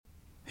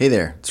Hey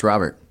there, it's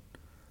Robert.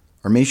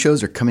 Our May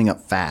shows are coming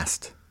up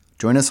fast.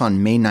 Join us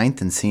on May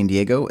 9th in San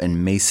Diego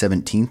and May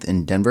 17th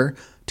in Denver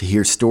to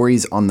hear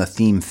stories on the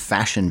theme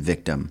Fashion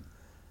Victim.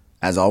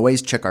 As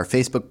always, check our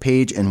Facebook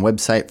page and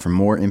website for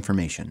more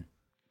information.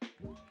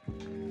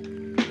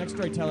 Next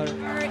storyteller.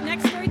 Our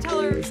next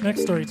storyteller.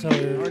 Next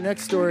storyteller. Our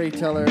next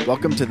storyteller.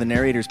 Welcome to the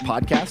Narrators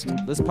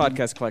Podcast. This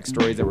podcast collects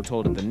stories that were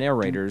told at The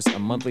Narrators, a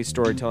monthly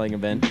storytelling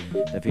event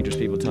that features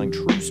people telling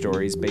true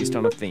stories based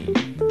on a theme.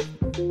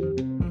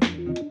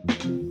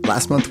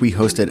 Last month, we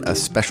hosted a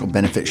special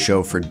benefit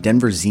show for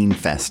Denver Zine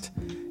Fest,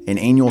 an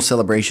annual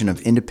celebration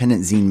of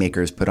independent zine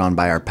makers put on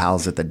by our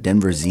pals at the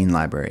Denver Zine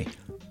Library,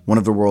 one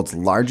of the world's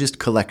largest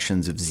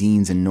collections of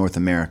zines in North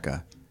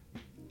America.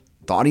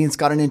 The audience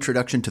got an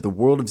introduction to the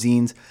world of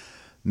zines,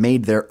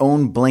 made their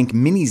own blank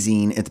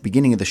mini-zine at the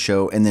beginning of the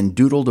show, and then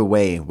doodled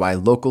away while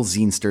local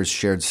zinesters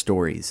shared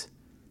stories.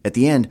 At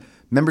the end,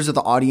 members of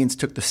the audience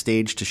took the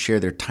stage to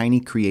share their tiny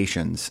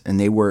creations, and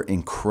they were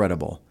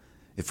incredible.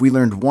 If we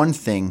learned one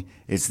thing,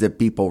 it's that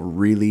people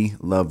really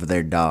love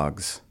their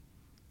dogs.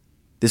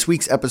 This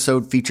week's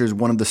episode features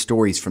one of the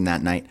stories from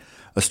that night,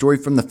 a story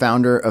from the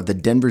founder of the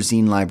Denver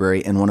Zine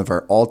Library and one of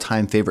our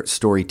all-time favorite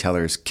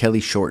storytellers, Kelly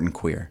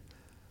Shortandqueer.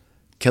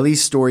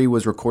 Kelly's story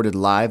was recorded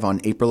live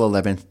on April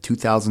 11th,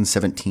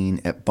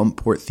 2017 at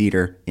Bumport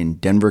Theater in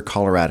Denver,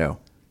 Colorado.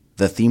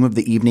 The theme of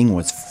the evening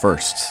was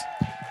firsts.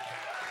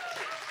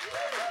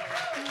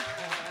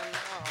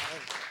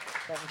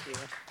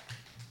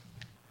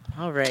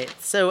 All right,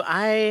 so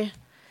I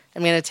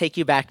am going to take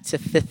you back to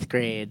 5th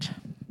grade.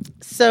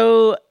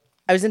 So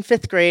I was in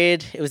 5th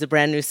grade. It was a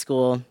brand new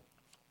school.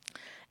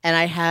 And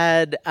I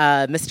had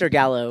Mr.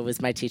 Gallo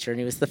was my teacher, and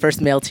he was the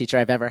first male teacher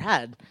I've ever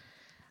had.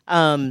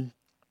 And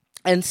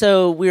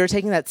so we were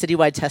taking that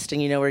citywide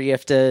testing, where you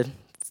have to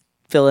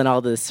fill in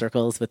all the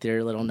circles with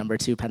your little number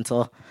 2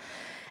 pencil.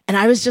 And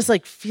I was just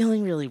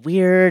feeling really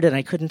weird, and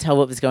I couldn't tell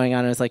what was going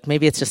on. I was like,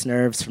 maybe it's just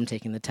nerves from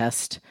taking the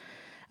test.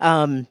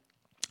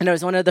 And I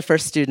was one of the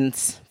first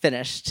students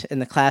finished in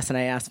the class, and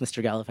I asked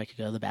Mr. Gallo if I could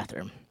go to the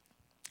bathroom.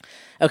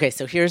 Okay,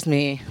 so here's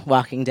me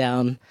walking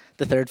down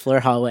the 3rd floor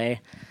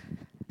hallway.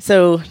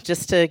 So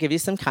just to give you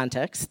some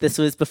context, this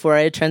was before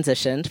I had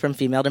transitioned from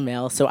female to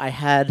male, so I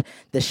had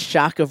this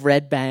shock of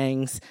red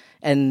bangs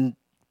and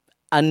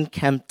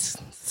unkempt,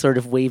 sort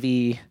of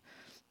wavy,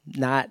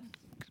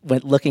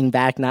 looking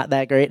back, not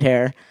that great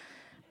hair.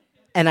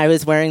 And I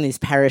was wearing these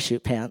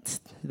parachute pants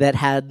that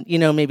had,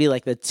 maybe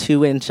the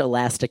 2-inch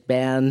elastic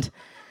band.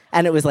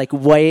 And it was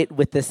white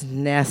with this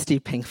nasty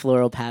pink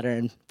floral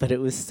pattern, but it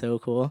was so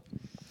cool.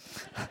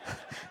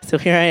 So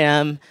here I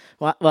am.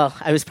 Well,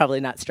 I was probably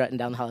not strutting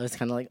down the hall. I was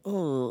kind of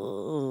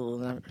oh,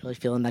 not really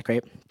feeling that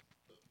great.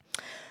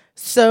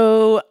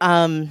 So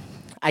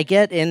I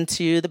get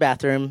into the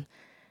bathroom,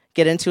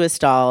 get into a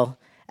stall,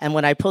 and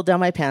when I pulled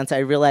down my pants, I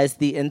realized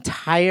the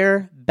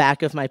entire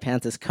back of my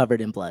pants is covered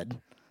in blood.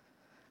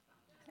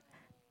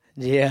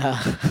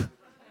 Yeah.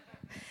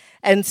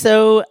 And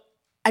so,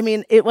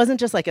 it wasn't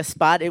just a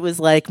spot. It was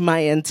my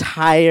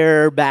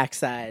entire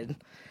backside.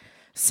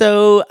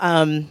 So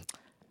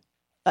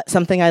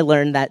something I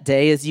learned that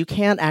day is you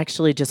can't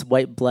actually just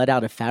wipe blood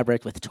out of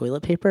fabric with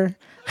toilet paper.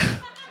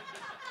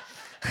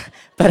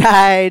 But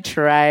I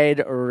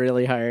tried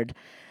really hard.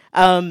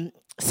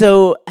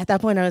 So at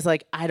that point, I was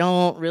I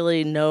don't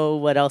really know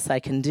what else I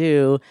can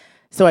do.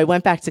 So I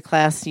went back to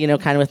class, kind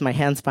of with my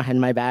hands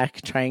behind my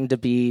back, trying to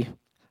be,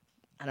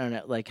 I don't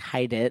know,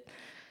 hide it.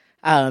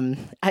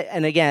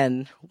 And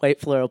again,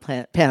 white floral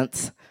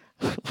pants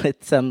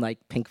with some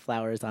pink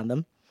flowers on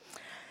them.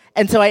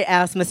 And so I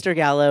asked Mr.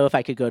 Gallo if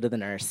I could go to the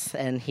nurse,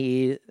 and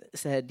he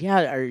said,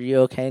 "Yeah, are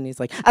you okay?" And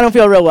he's like, "I don't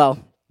feel real well."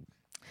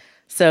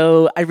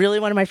 So I really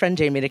wanted my friend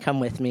Jamie to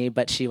come with me,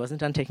 but she wasn't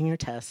done taking her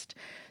test.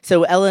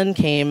 So Ellen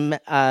came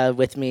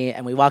with me,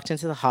 and we walked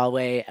into the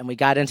hallway, and we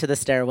got into the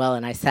stairwell,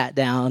 and I sat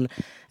down,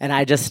 and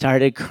I just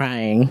started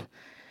crying.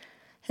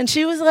 And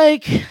she was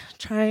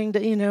trying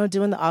to,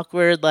 doing the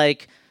awkward,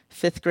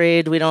 5th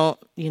grade, we don't,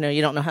 you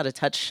don't know how to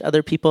touch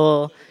other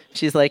people.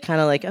 She's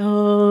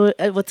oh,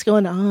 what's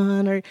going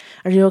on? Are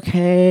you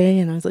okay?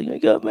 And I was I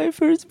got my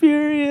first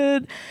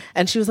period.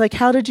 And she was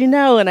how did you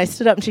know? And I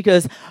stood up and she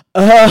goes,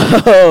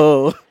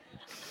 oh.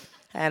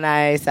 And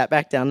I sat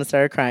back down and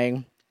started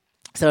crying.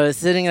 So I was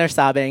sitting there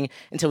sobbing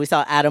until we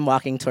saw Adam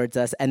walking towards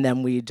us, and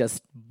then we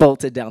just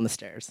bolted down the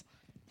stairs.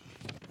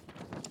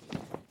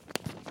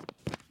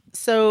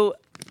 So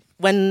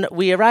when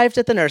we arrived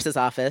at the nurse's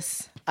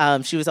office,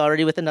 she was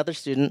already with another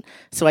student,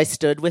 so I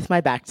stood with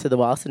my back to the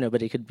wall so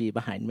nobody could be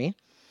behind me.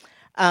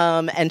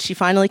 And she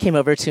finally came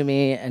over to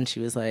me, and she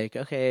was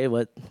okay,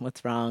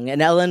 what's wrong?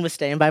 And Ellen was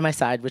staying by my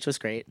side, which was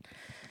great.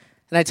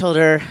 And I told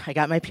her I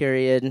got my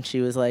period, and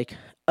she was oh,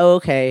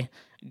 okay,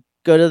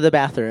 go to the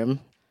bathroom.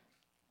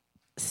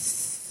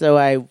 So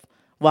I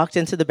walked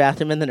into the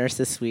bathroom in the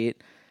nurse's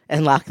suite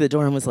and locked the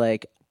door and was I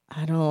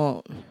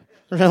don't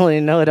really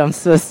know what I'm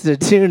supposed to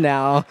do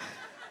now.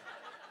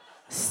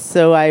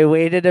 So I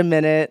waited a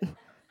minute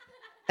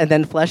and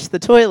then flushed the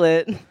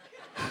toilet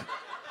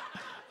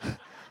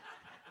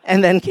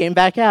and then came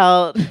back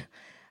out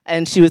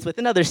And she was with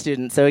another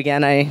student. So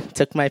again, I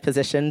took my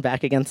position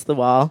back against the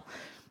wall,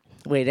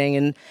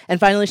 waiting. And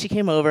finally she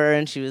came over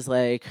and she was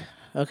like,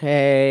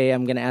 okay,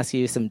 I'm going to ask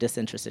you some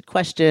disinterested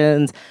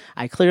questions.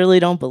 I clearly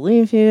don't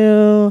believe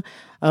you.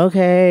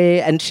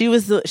 Okay. And she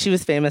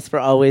was famous for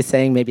always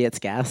saying, maybe it's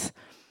gas.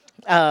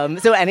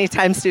 So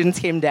anytime students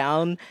came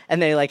down and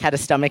they like had a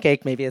stomach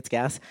ache, maybe it's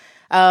gas.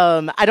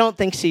 I don't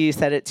think she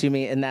said it to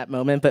me in that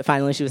moment, but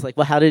finally she was like,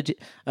 well, how do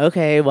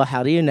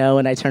you know?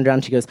 And I turned around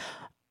and she goes,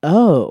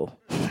 oh.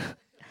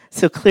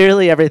 So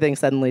clearly everything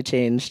suddenly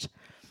changed.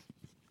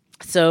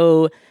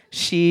 So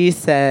she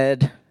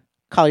said,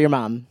 call your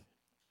mom,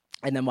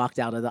 and then walked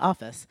out of the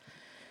office.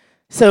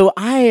 So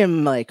I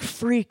am like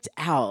freaked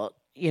out,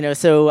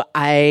 so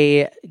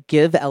I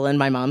give Ellen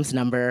my mom's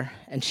number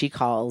and she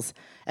calls,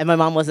 and my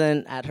mom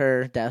wasn't at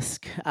her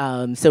desk.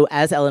 So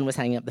as Ellen was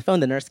hanging up the phone,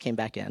 the nurse came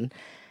back in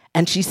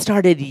and she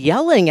started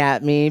yelling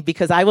at me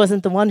because I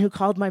wasn't the one who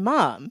called my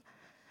mom.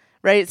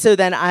 Right, so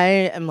then I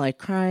am like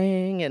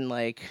crying and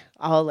like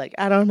all like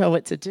I don't know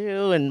what to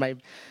do, and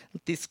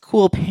these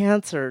cool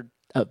pants are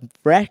a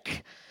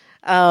wreck,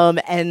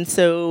 and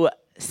so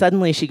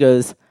suddenly she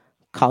goes,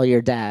 "Call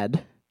your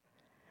dad,"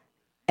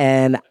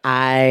 and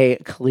I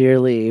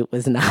clearly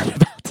was not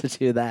about to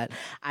do that.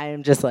 I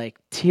am just like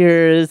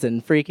tears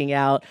and freaking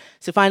out.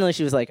 So finally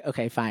she was like,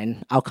 "Okay,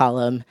 fine, I'll call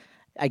him."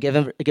 I give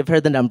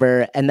her the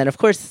number, and then of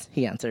course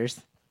he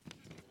answers,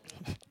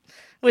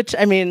 which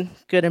I mean,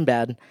 good and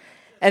bad.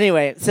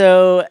 Anyway,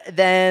 so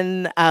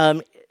then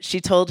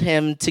she told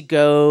him to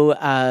go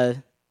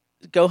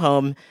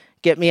home,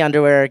 get me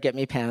underwear, get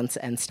me pants,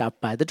 and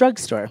stop by the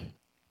drugstore.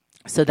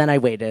 So then I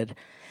waited.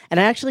 And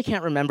I actually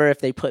can't remember if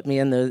they put me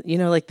in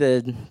like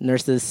the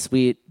nurse's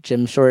suite,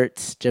 gym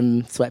shorts,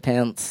 gym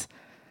sweatpants,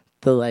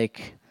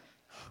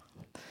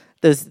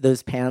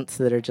 those pants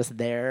that are just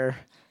there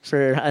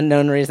for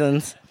unknown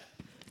reasons.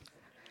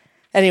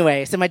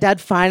 Anyway, so my dad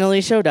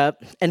finally showed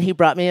up, and he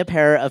brought me a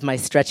pair of my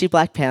stretchy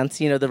black pants,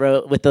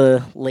 with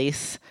the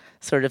lace,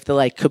 sort of the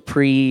like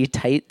capri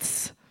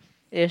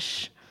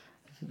tights-ish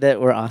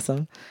that were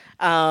awesome.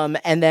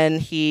 And then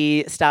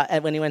he stopped,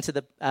 when he went to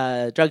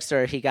the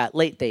drugstore, he got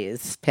Late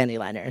Days panty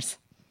liners.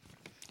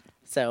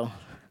 So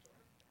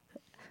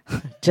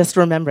just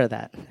remember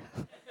that.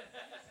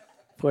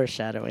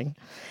 Foreshadowing.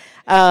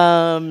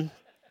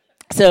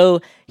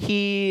 So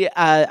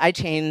I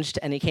changed,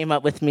 and he came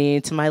up with me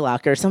to my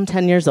locker. So I'm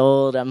 10 years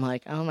old. I'm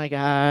like, oh my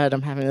God,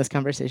 I'm having this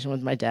conversation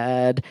with my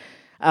dad.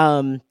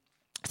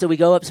 So we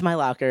go up to my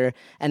locker,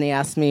 and he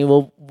asked me,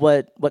 well,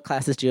 what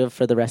classes do you have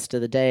for the rest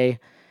of the day?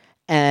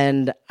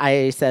 And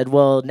I said,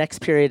 well, next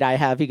period I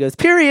have. He goes,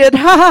 period,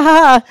 ha ha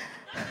ha.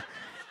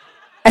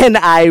 And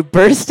I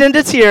burst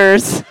into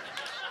tears.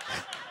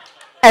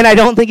 And I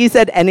don't think he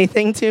said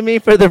anything to me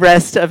for the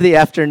rest of the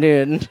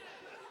afternoon.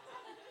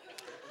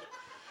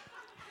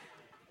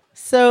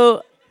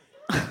 So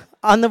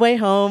on the way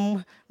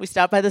home, we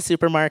stopped by the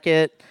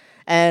supermarket,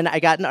 and I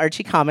got an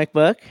Archie comic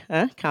book,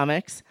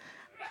 comics,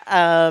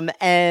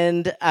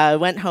 and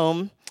went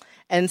home.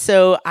 And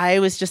so I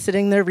was just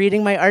sitting there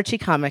reading my Archie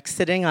comics,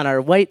 sitting on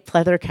our white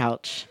pleather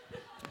couch.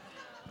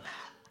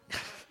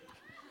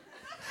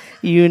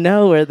 You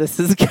know where this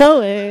is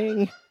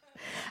going.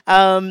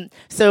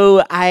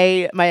 So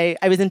I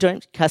was in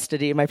joint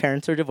custody. My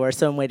parents were divorced,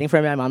 so I'm waiting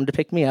for my mom to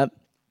pick me up.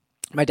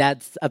 My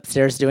dad's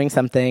upstairs doing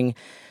something.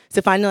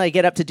 So finally I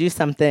get up to do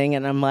something,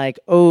 and I'm like,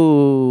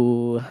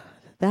 oh,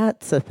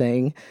 that's a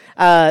thing.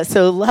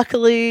 So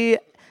luckily,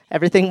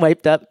 everything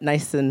wiped up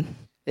nice, and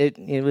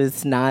it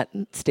was not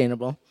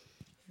stainable.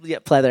 Yeah,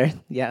 pleather,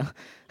 yeah.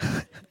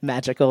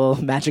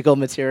 magical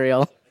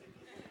material.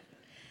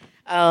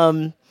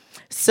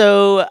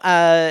 So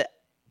I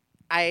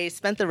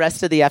spent the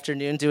rest of the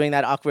afternoon doing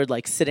that awkward,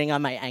 like, sitting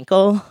on my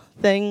ankle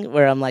thing,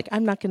 where I'm like,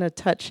 I'm not going to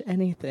touch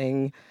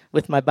anything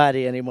with my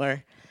body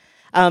anymore.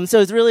 So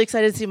I was really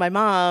excited to see my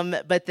mom,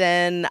 but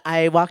then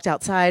I walked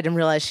outside and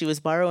realized she was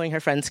borrowing her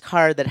friend's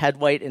car that had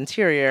white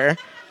interior.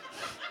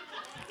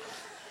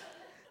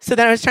 So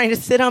then I was trying to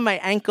sit on my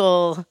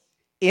ankle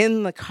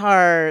in the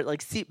car,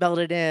 like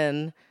seatbelted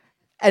in,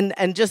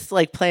 and just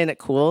like playing it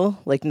cool,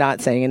 like not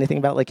saying anything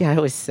about like, yeah, I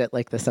always sit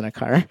like this in a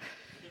car.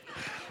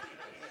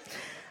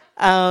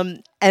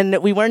 And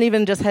we weren't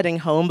even just heading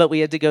home, but we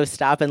had to go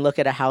stop and look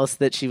at a house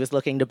that she was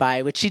looking to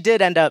buy, which she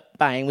did end up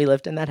buying. We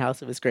lived in that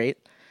house. It was great.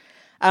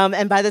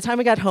 And by the time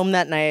we got home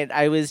that night,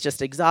 I was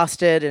just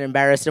exhausted and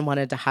embarrassed and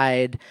wanted to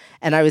hide.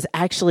 And I was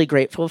actually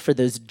grateful for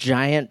those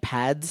giant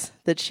pads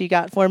that she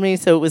got for me.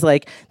 So it was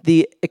like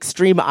the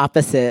extreme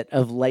opposite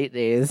of Light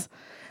Days.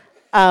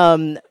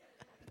 But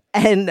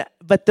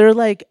they're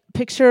like,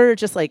 picture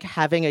just like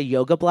having a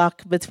yoga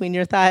block between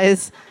your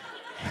thighs.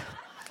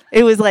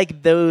 It was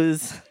like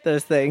those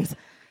things.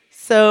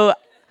 So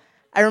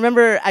I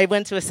remember I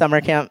went to a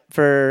summer camp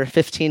for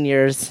 15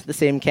 years, the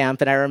same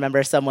camp, and I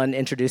remember someone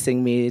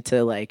introducing me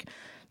to like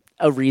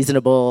a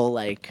reasonable,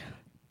 like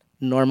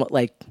normal,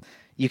 like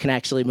you can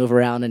actually move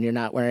around and you're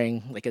not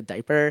wearing like a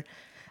diaper.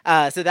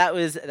 So that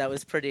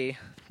was pretty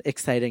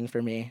exciting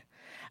for me.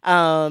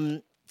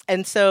 And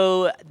And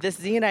so this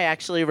zine I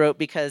actually wrote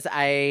because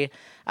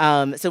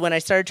so when I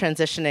started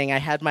transitioning, I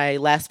had my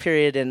last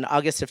period in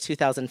August of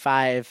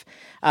 2005.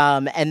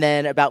 And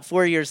then about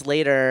 4 years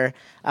later,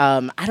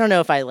 I don't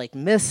know if I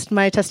missed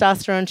my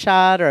testosterone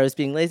shot or I was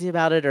being lazy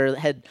about it or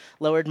had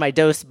lowered my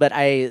dose, but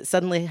I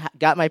suddenly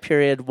got my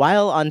period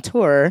while on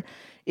tour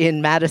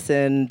in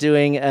Madison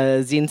doing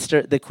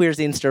the Queer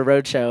Zinester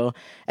Roadshow.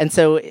 And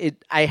so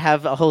I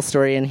have a whole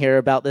story in here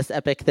about this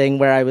epic thing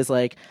where I was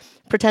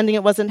pretending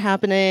it wasn't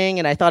happening,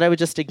 and I thought I would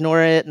just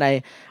ignore it. And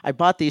I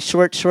bought these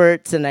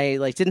shorts, and I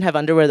didn't have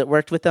underwear that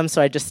worked with them,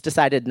 so I just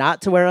decided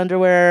not to wear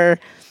underwear,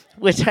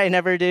 which I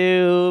never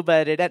do.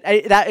 But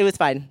it was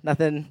fine.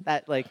 Nothing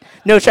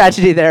no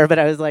tragedy there. But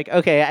I was like,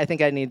 okay, I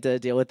think I need to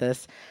deal with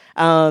this.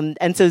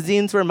 And so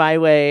zines were my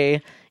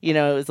way. It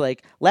was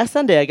last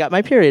Sunday I got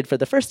my period for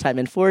the first time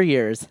in 4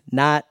 years.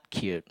 Not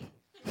cute.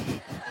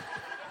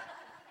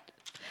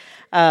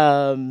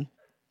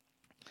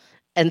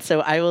 And so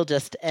I will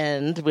just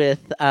end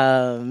with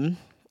a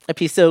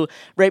piece. So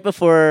right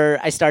before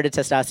I started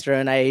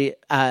testosterone,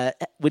 I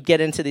would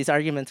get into these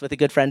arguments with a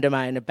good friend of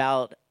mine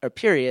about our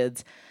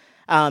periods.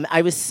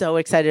 I was so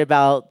excited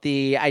about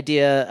the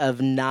idea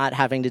of not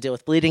having to deal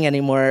with bleeding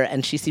anymore,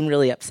 and she seemed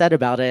really upset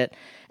about it.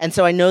 And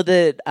so I know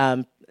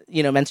that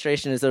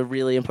menstruation is a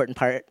really important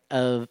part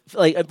of,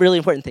 a really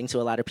important thing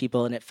to a lot of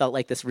people, and it felt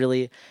like this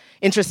really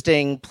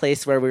interesting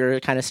place where we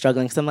were kind of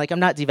struggling. So I'm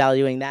not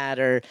devaluing that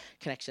or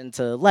connection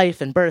to life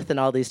and birth and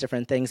all these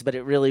different things, but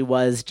it really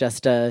was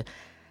just a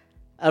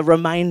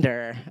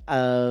reminder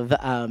of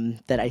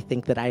that I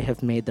think that I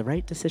have made the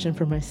right decision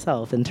for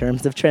myself in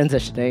terms of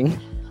transitioning.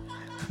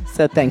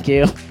 So thank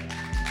you.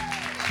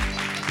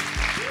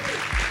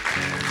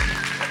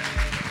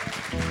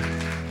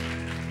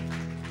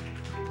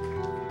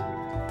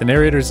 The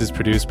Narrators is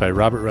produced by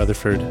Robert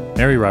Rutherford,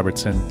 Mary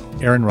Robertson,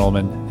 Aaron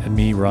Rollman, and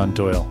me, Ron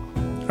Doyle.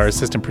 Our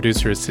assistant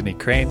producer is Sydney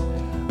Crane.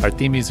 Our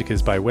theme music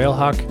is by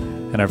Whalehawk,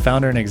 and our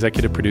founder and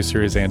executive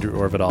producer is Andrew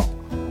Orvidal.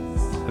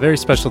 A very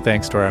special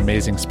thanks to our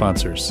amazing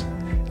sponsors,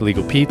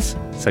 Illegal Pete's,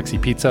 Sexy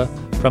Pizza,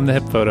 From the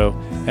Hip Photo,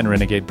 and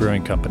Renegade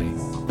Brewing Company.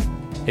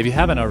 If you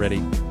haven't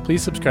already,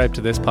 please subscribe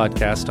to this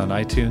podcast on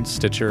iTunes,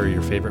 Stitcher, or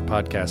your favorite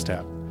podcast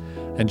app.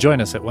 And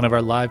join us at one of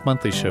our live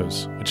monthly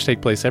shows, which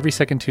take place every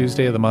second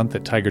Tuesday of the month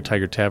at Tiger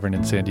Tavern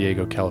in San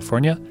Diego,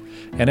 California,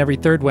 and every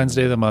third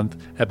Wednesday of the month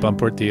at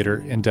Buntport Theater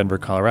in Denver,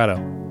 Colorado.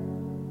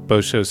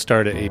 Both shows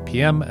start at 8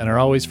 p.m. and are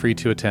always free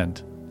to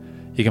attend.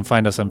 You can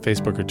find us on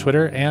Facebook or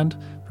Twitter, and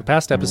for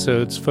past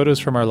episodes, photos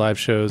from our live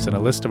shows, and a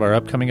list of our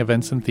upcoming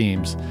events and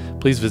themes,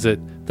 please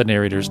visit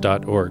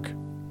thenarrators.org.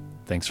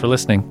 Thanks for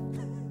listening.